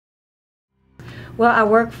Well, I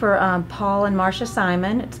work for Paul and Marcia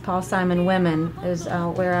Simon. It's Paul Simon Women is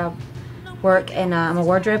where I work, and I'm a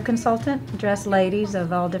wardrobe consultant, dress ladies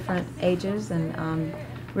of all different ages, and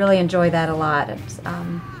really enjoy that a lot. It's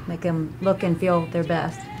make them look and feel their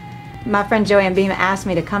best. My friend Joanne Beam asked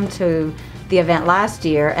me to come to the event last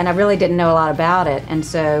year, and I really didn't know a lot about it, and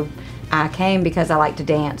so I came because I like to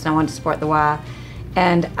dance and I wanted to support the Y.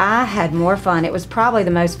 And I had more fun. It was probably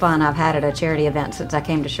the most fun I've had at a charity event since I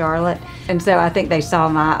came to Charlotte. And so I think they saw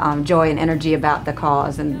my joy and energy about the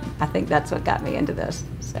cause, and I think that's what got me into this.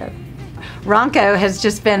 So Ranko has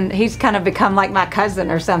just been, he's kind of become like my cousin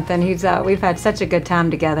or something. We've had such a good time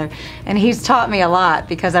together, and he's taught me a lot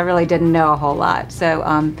because I really didn't know a whole lot. So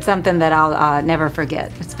something that I'll never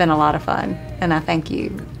forget. It's been a lot of fun, and I thank you.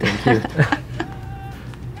 Thank you.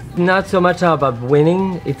 Not so much now about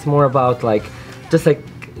winning, it's more about just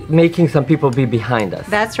making some people be behind us.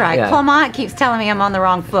 That's right. Yeah. Clement keeps telling me I'm on the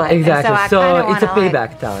wrong foot. Exactly. And so it's a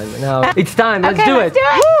payback time. Now it's time. Let's okay, do let's it. Do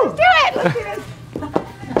it. Let's do it. Let's do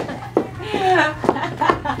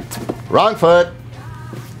this. Wrong foot.